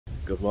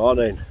Good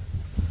morning.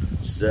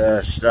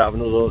 It's start of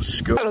another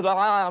school. Good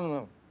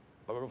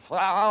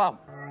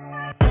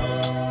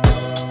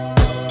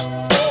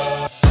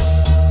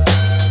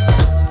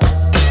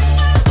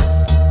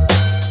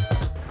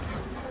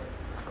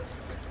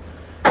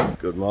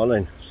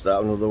morning.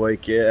 Start of another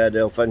week here at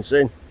Airedale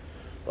fencing.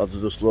 Lads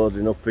are just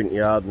loading up in the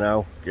yard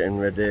now, getting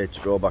ready to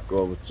go back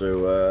over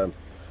to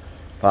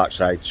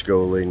Parkside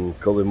School in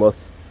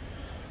Cullingworth.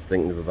 I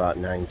think there's about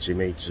 90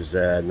 metres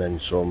there, and then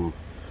some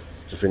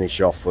to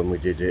finish off when we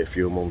did it a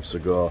few months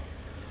ago,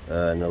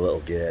 and a little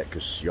gate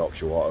because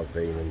Yorkshire Water have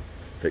been and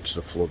fixed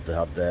the flood they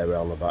had there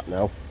around the back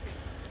now.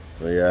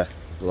 So yeah,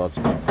 the lads.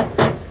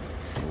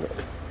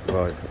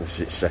 Right, this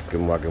is the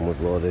second wagon we've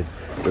loaded.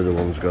 The other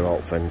one's got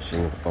all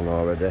fencing on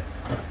already,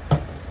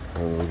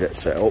 and we'll get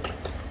set up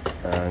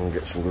and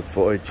get some good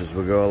footage as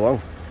we go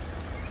along.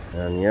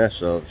 And yeah,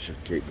 so it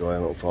should keep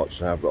going.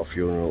 Unfortunately, I've got a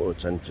funeral to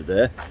attend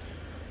today,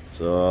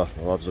 so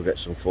the lads will get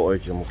some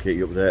footage and we'll keep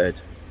you updated.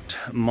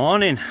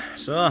 Morning.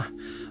 So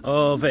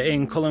over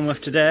in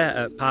Cullingworth today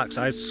at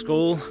Parkside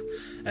School.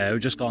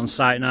 We've just got on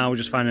site now. We're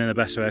just finding the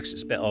best way because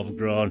it's a bit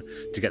overgrown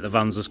to get the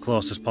vans as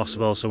close as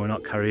possible so we're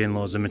not carrying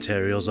loads of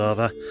materials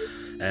over.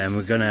 And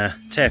we're gonna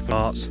take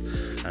parts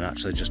and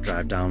actually just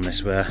drive down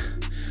this way.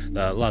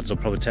 The lads will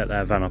probably take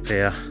their van up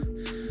here,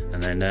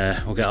 and then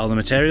we'll get all the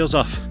materials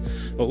off.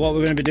 But what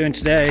we're going to be doing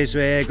today is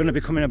we're going to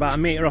be coming about a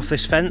metre off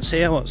this fence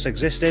here, what's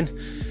existing,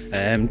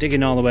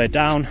 digging all the way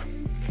down.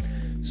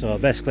 So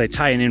basically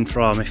tying in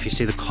from, if you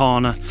see the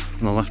corner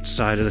on the left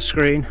side of the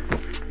screen,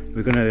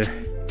 we're going to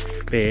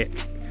be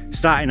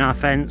starting our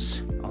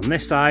fence on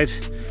this side,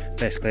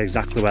 basically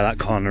exactly where that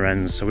corner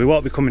ends. So we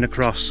won't be coming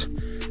across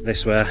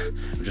this way,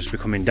 we'll just be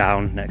coming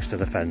down next to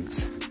the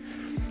fence.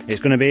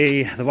 It's going to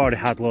be, they've already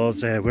had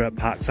loads, we're at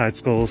Parkside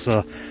School,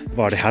 so they've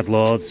already had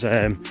loads.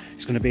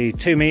 It's going to be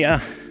 2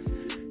 metre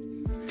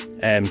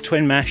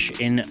twin mesh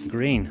in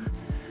green.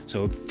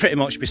 So we'll pretty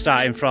much be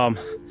starting from,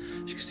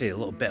 as you can see, a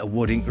little bit of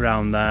wood ink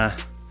around there.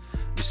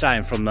 We'll be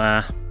starting from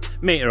there,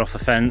 metre off the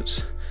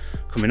fence,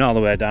 coming all the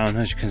way down,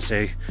 as you can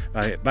see.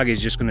 Right,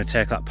 Baggy's just going to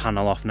take that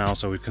panel off now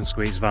so we can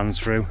squeeze vans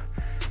through.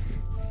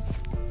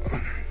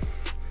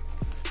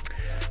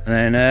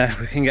 And then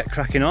we can get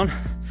cracking on.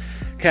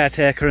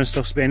 Caretaker and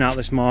stuff's been out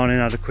this morning,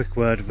 had a quick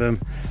word with them,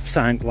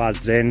 signed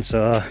lads in,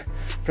 so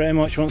pretty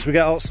much once we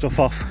get all stuff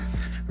off,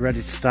 we're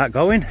ready to start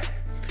going.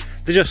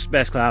 They're just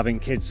basically having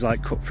kids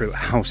like cut through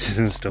houses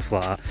and stuff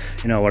like that.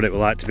 You know what it will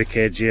like to be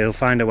kids, you'll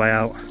find a way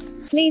out.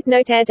 Please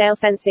note Airedale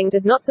fencing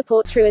does not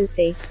support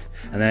truancy.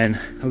 And then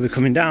we'll be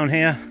coming down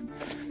here,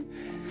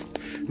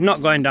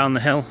 not going down the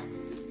hill.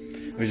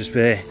 We'll just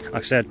be, like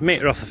I said,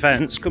 metre off the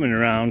fence, coming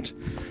around,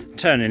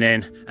 turning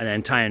in, and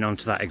then tying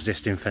onto that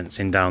existing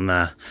fencing down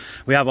there.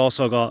 We have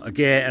also got a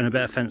gate and a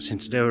bit of fencing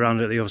to do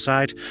around at the other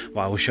side, but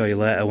I will show you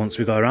later once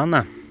we go around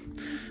there.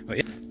 But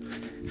yeah,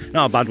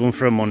 not a bad one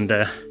for a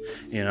Monday.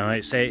 You know,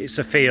 it's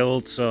a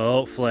field, so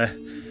hopefully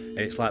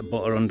it's like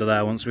butter under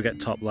there once we get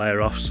top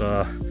layer off,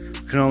 so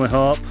we can only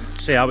hope,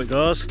 see how it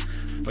goes.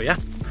 But yeah,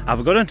 have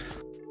a good one.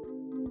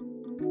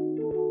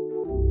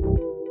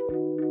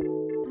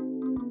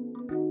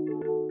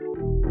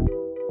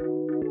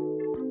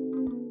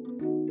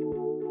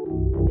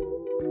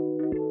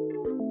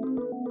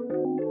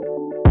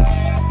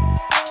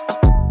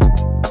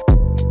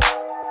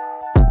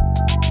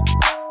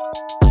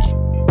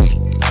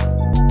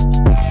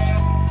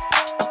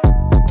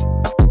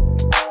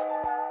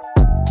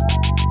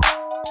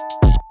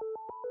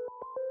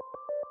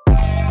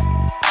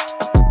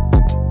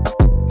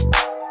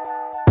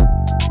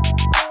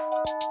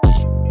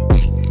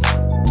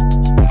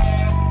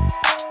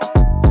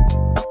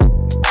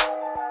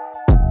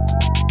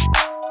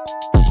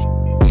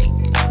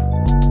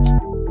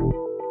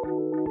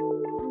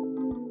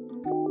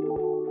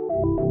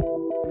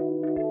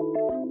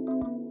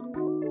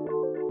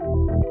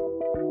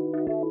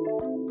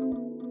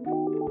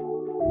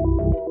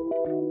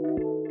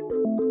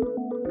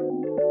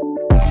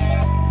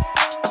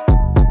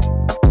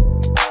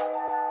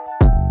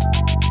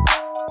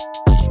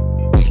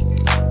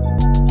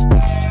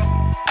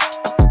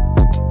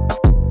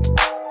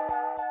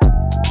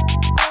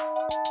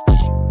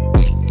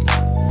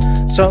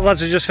 So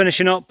lads are just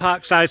finishing up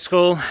Parkside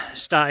School,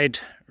 started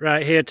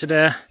right here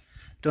today,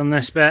 done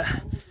this bit,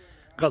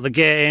 got the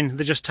gate in,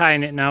 they're just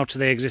tying it now to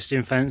the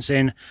existing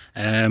fencing,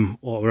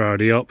 what we're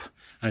already up,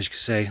 as you can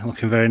see,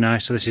 looking very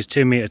nice. So this is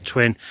 2 metre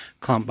twin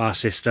clamp bar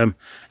system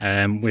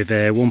with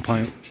a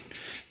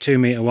 1.2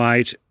 metre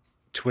wide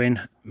twin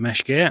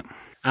mesh gate.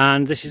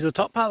 And this is the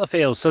top part of the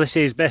field, so this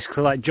is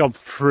basically like job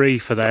free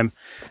for them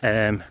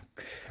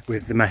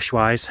with the mesh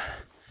wise.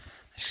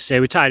 As you can see,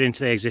 we tied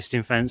into the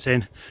existing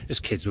fencing,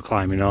 just kids were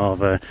climbing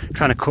over,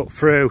 trying to cut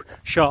through,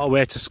 shorter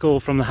way to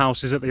school from the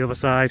houses at the other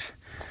side.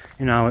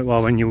 You know how it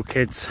was when you were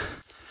kids.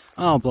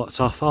 All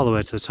blocked off all the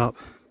way to the top.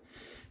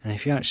 And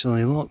if you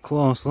actually look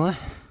closely,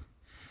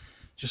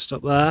 just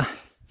up there,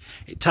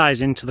 it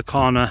ties into the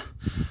corner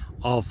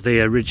of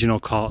the original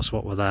courts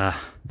what were there.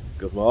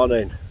 Good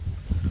morning.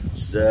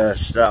 It's the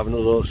start of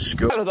another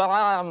school.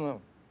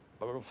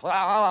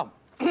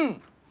 Here.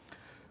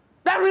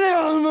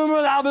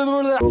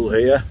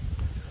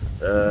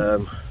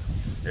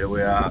 Here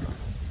we are,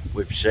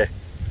 Wibsey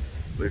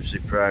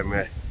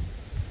Primary.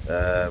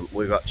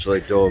 We've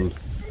actually done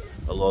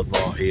a load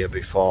more here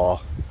before.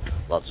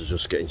 Lads are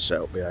just getting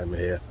set up behind me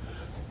here.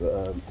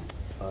 But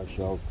I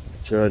shall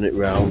turn it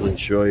round and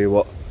show you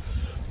what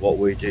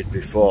we did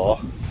before.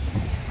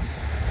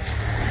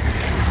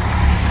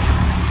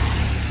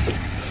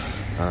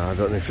 I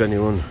don't know if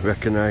anyone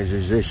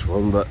recognises this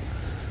one, but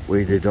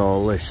we did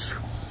all this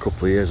a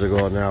couple of years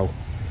ago now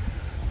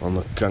on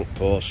the crank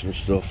posts and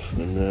stuff.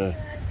 And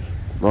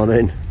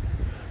morning.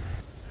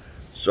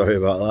 Sorry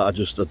about that, I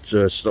just had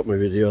to stop my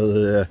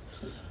video.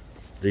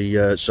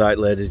 The site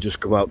lady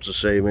just come out to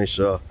see me,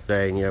 so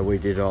saying yeah, we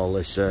did all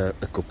this a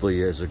couple of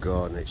years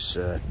ago, and it's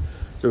a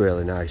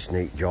really nice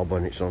neat job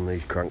when it's on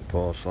these crank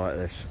posts like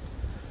this.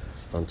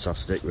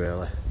 Fantastic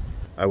really.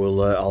 I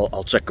will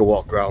I'll take a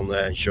walk around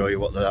there and show you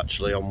what they're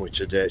actually on with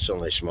today. It's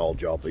only a small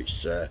job,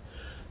 it's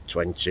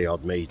 20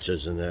 odd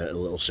metres and a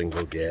little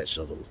single gate,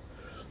 so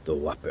they'll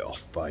whap it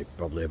off by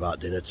probably about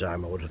dinner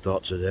time, I would have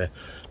thought today.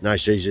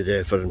 Nice easy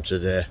day for them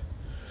today.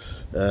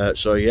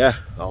 So yeah,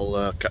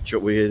 I'll catch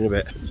up with you in a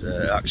bit.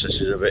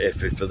 Access is a bit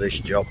iffy for this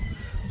job,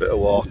 bit of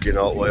walking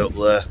all the way up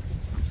there.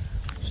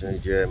 See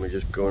Jamie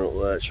just going up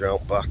there, it's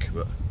round back,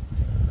 but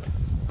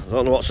I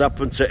don't know what's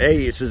happened to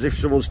heat. It's as if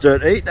someone's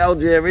turned heat down,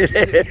 Jamie.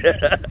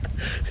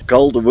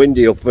 Cold and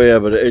windy up here,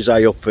 but it is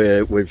high up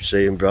here with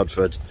seeing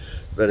Bradford,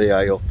 very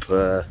high up.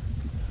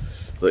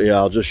 But yeah,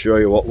 I'll just show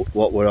you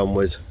what we're on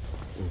with.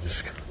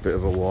 Just a bit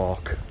of a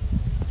walk.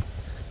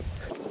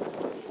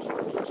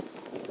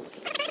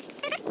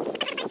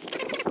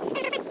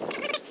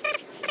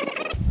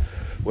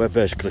 We're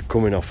basically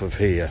coming off of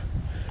here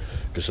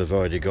because I've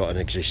already got an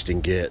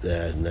existing gate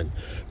there, and then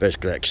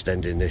basically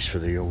extending this for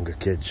the younger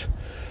kids.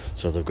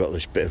 So they've got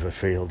this bit of a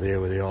field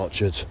here with the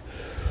orchards.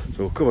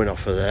 So we're coming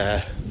off of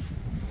there,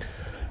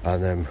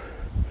 and then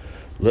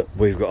look,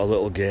 we've got a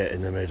little gate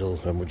in the middle,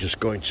 and we're just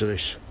going to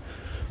this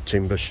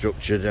timber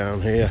structure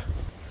down here.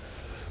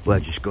 We're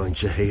just going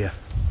to here,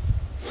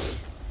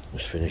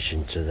 just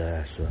finishing to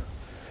there. So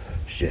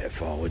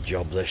straightforward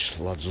job this,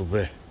 lads will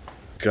be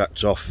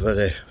cracked off.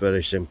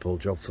 Very simple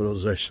job for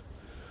us this.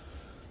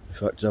 In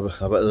fact, I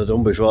bet they're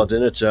done before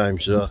dinner time,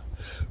 so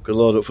we can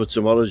load up for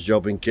tomorrow's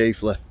job in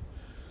Keighley.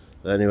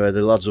 Anyway,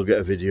 the lads will get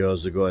a video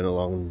as they're going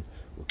along, and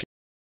we'll keep.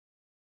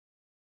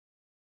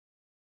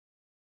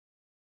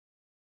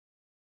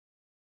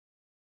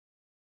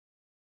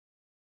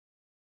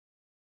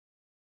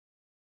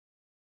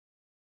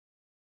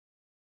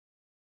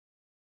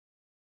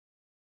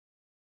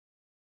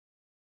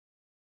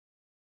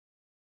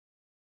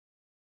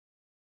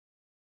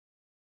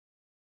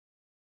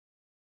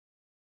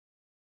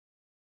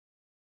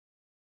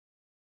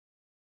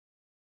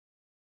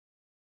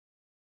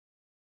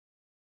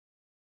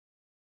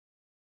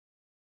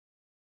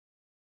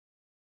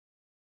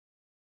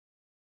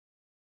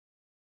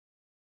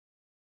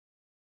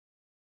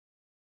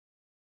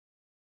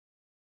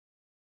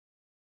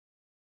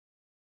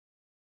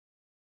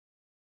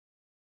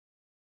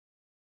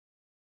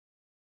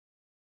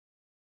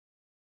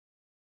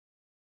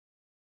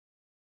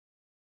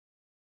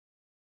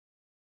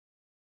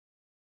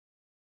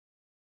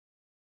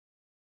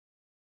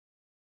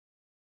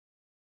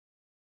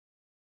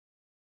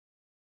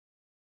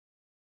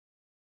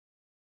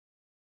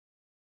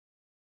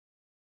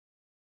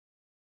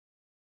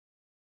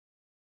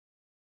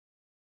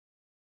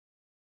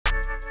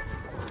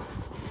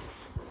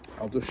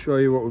 I'll just show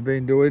you what we've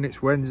been doing.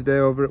 It's Wednesday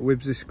over at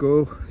Wibsey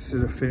School. This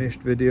is a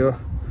finished video.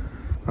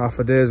 Half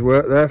a day's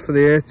work there for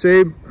the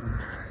A-team.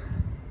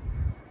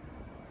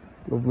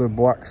 Lovely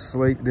black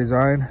sleek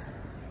design.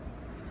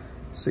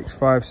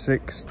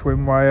 656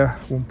 twin wire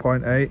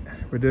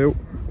 1.8 we do.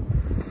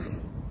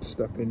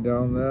 Stepping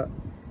down there.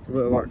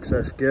 Little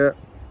access gate.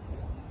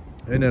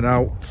 In and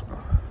out.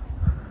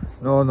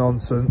 No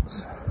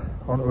nonsense.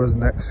 On to his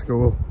next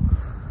school.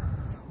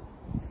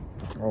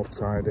 All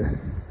tidy.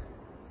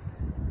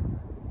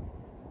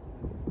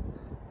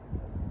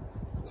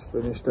 Just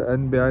finished the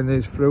end behind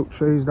these fruit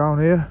trees down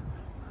here.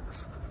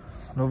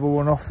 Another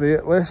one off the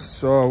hit list,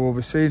 so we'll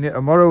be seeing you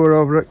tomorrow. We're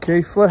over at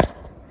Keighley.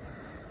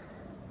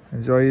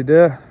 Enjoy your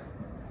day.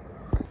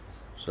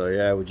 So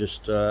yeah, we're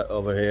just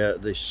over here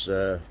at this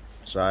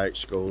site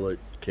school at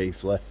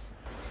Keighley.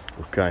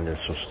 We've kind of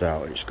sussed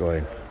out it's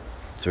going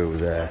through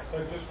there,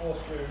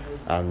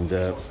 and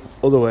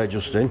other way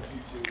Justin,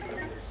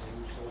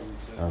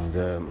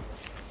 and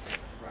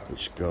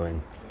it's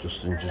going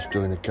Justin just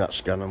doing a CAT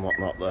scan and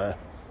whatnot there,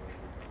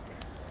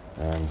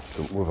 and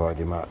we've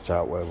already marked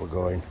out where we're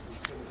going.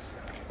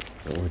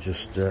 But we're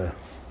just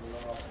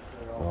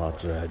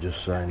lads there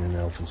just signing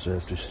health and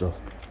safety stuff,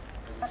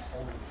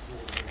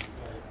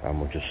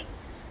 and we're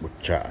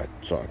trying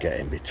to sort of get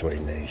in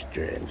between these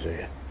drains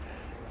here.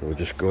 So we're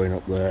just going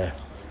up there,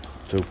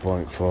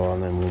 2.4,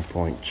 and then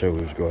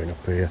 1.2 is going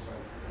up here.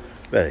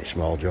 Very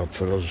small job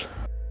for us.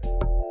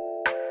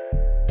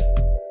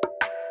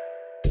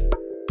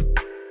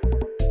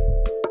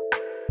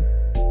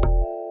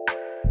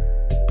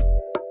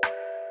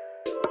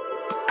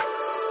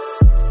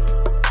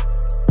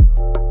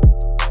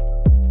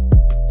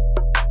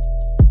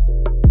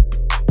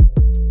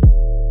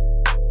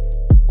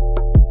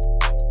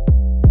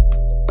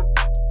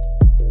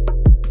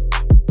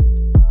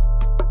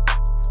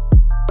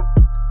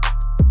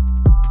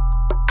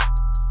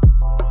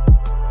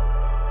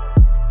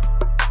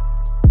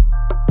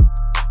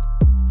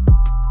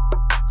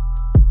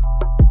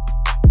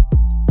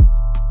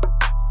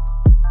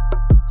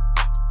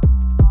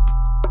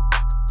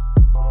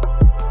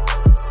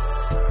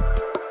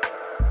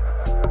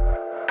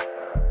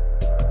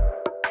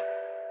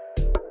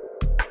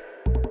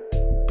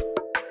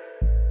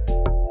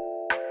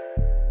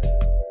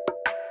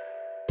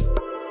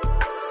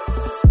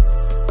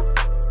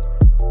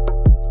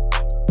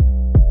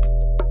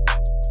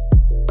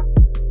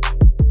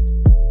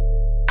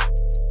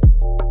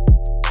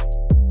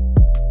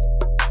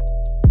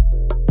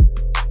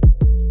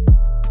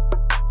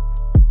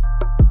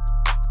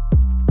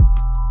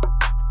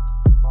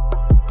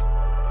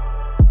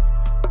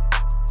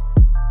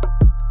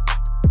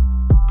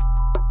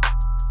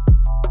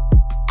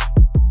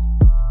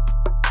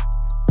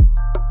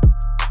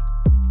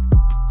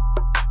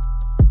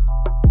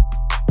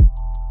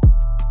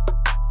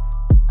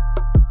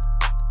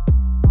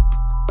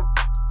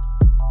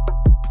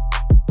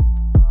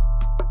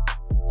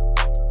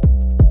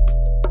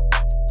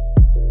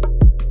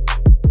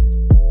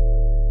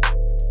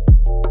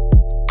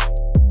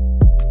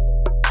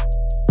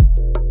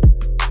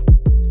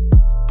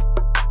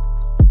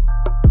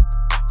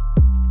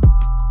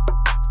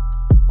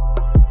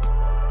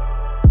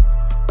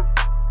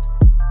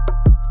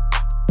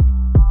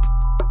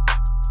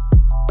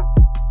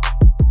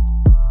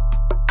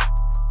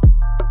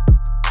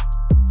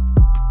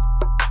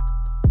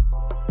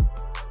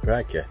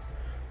 Crikey,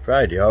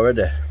 Friday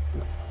already.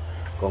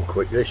 Gone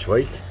quick this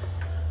week.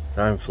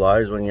 Time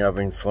flies when you're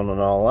having fun and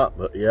all that,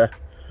 but yeah,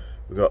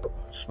 we got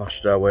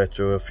smashed our way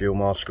through a few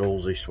more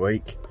schools this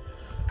week.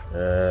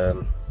 Yeah,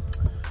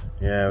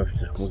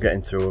 we're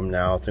getting through them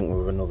now. I think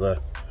we've another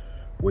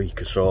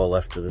week or so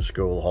left of the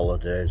school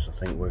holidays.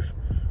 I think we've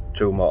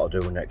 2 more to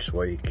do next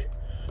week,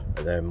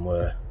 and then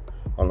we're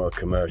on a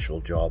commercial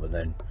job, and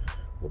then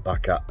we're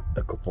back at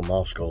a couple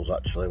more schools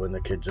actually when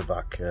the kids are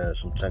back,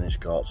 some tennis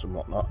courts and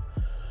whatnot.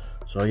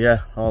 So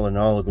yeah, all in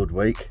all a good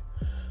week,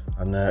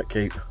 and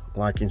keep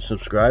liking,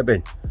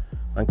 subscribing.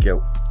 Thank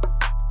you.